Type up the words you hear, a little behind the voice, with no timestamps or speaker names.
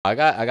I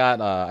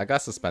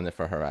got suspended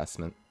for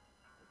harassment.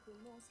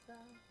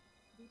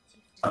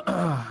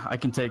 I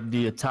can take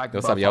the attack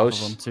buff up, off of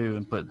them too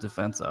and put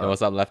defense up. Yo,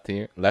 what's up, left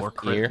ear? Left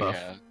ear? Buff.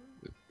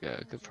 Yeah,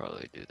 I could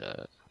probably do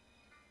that.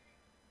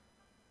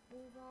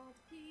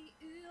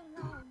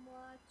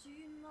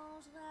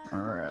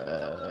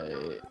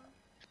 Alright.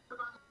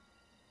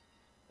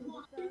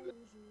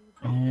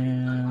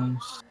 And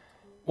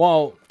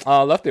well,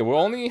 Lefty, we're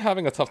only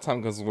having a tough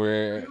time because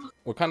we're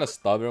kind of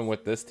stubborn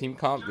with this team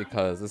comp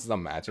because this is a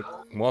magic,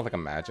 more like a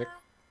magic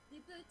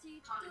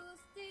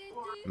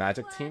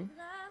team.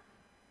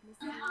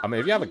 I mean,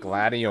 if you have a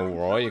Gladi or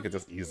Roy, you could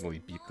just easily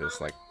beat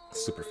this like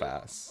super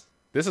fast.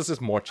 This is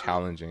just more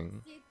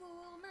challenging.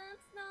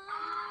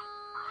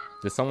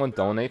 Did someone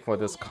donate for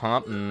this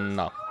comp?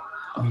 No.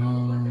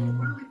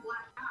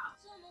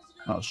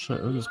 Oh shit!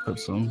 I'll just put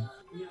some.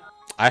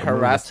 I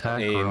harassed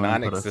a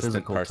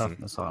non-existent person.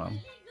 On him.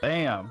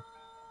 Bam!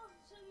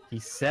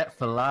 He's set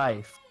for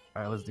life.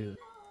 All right, let's do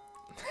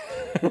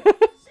it.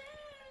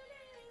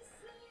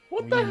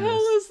 What the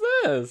hell is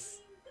this?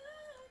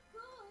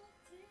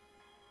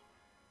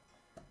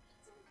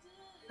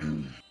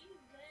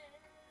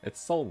 It's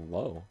so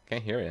low.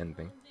 Can't hear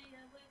anything.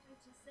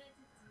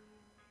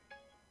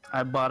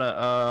 I bought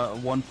a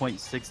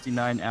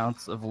 1.69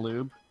 ounce of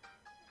lube.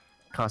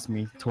 Cost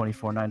me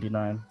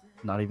 $24.99.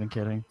 Not even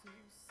kidding.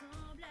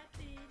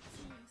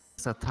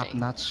 It's a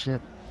top-notch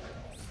shit.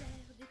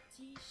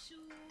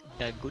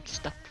 Yeah, good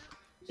stuff.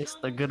 It's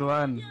the good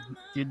one.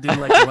 You do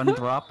like one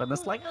drop and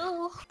it's like,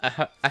 oh.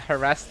 I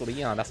harassed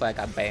Leon. That's why I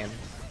got banned.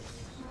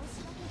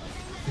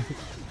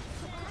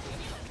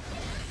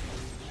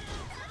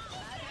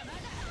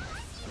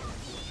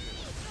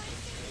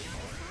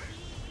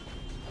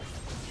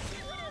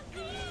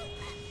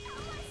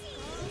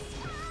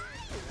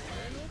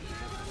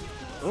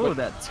 Oh,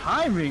 that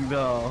timing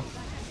though.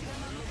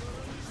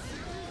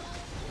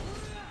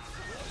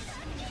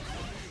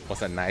 Was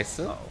that nice?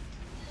 Oh,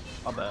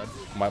 my bad.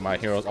 My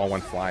heroes all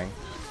went flying.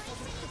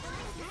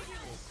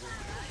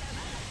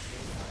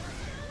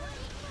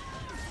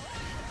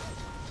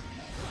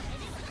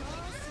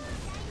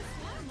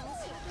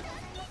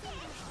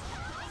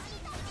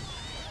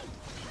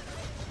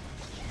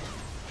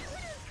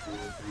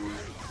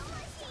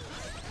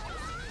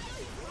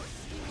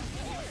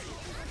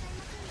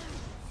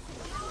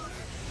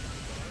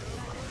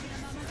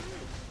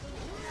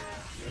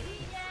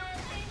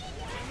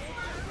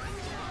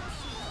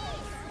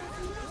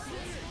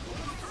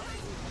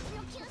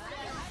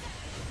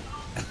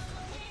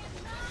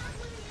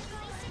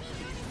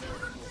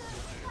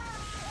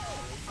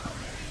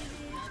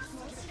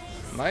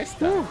 Nice.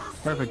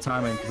 Perfect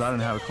timing because I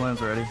didn't have a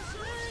cleanse ready.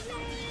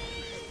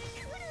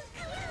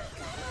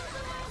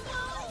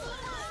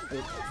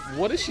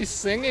 What is she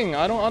singing?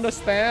 I don't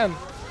understand.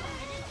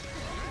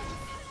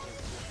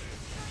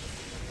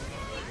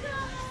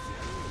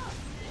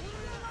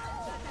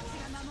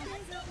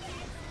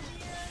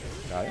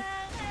 Got it.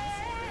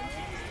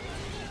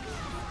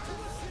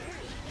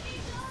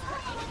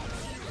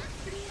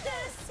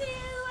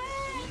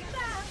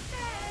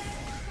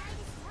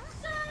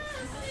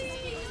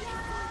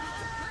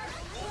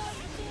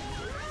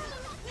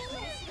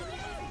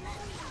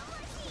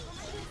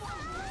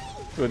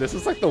 Dude, this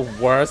is like the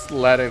worst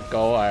let it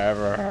go I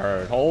ever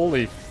heard.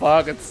 Holy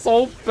fuck, it's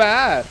so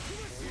bad.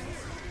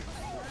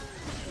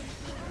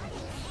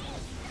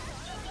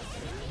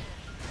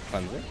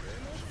 Cleansing.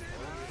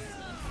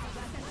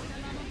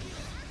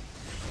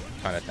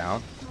 Trying it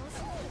down.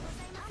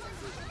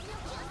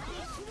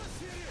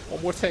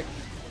 One more tick.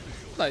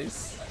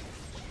 Nice.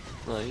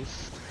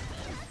 Nice.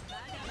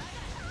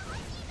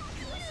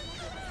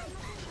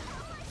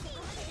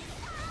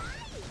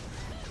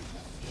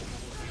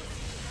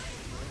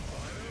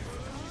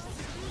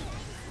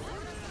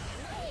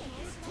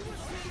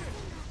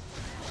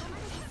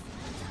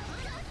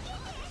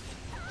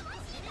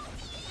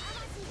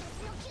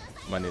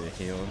 Might need a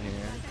heal here.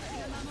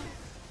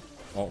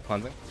 Oh,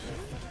 cleansing.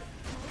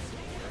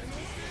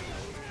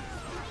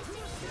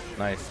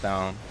 Nice,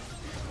 down.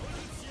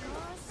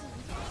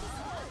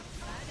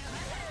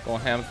 Go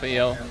ham,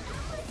 Theo.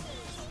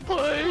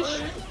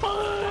 Push!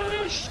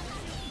 Push!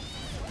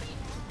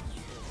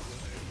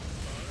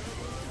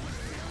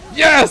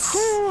 Yes!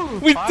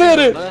 We did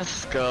it!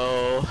 Let's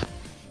go.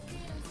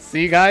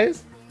 See,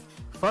 guys?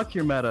 Fuck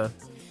your meta.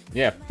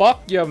 Yeah,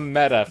 fuck your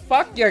meta.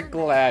 Fuck your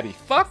Gladi.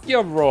 Fuck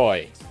your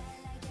Roy.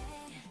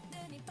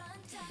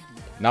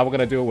 Now we're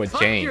gonna do it with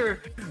Jane. Fuck your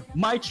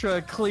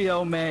Mitra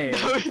Cleo May.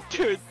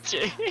 Dude,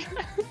 Jane.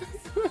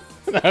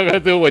 Now we're gonna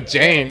do it with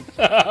Jane.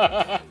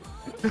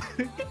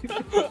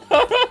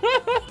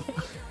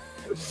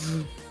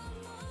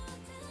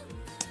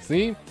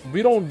 See?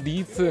 We don't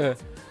need to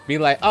be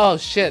like, oh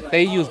shit,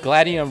 they use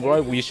Gladi and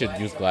Roy, we should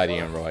use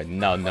Gladi and Roy.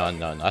 No, no,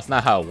 no, no. That's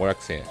not how it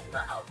works here.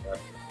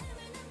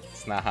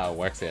 That's not how it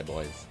works here,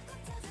 boys.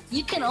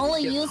 You can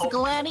only use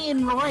Gladi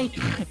and Roy.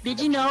 Did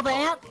you know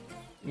that?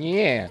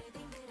 Yeah.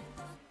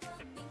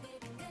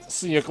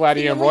 See your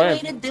Gladi and The Roy. only way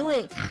to do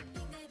it.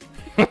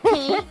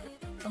 Okay?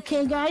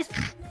 Okay, guys?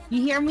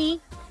 You hear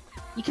me?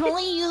 You can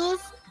only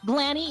use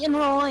Gladi and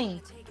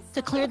Roy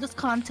to clear this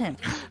content.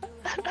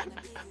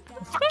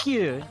 Fuck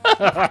you.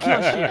 Fuck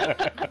your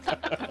shit.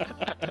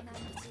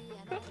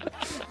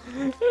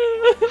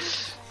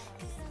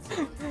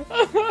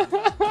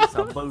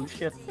 Some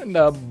bullshit.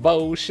 The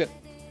bullshit.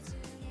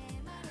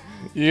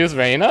 You use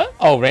Reina?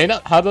 Oh,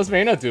 Reina? How does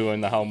Reina do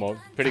in the hell mode?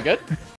 Pretty good?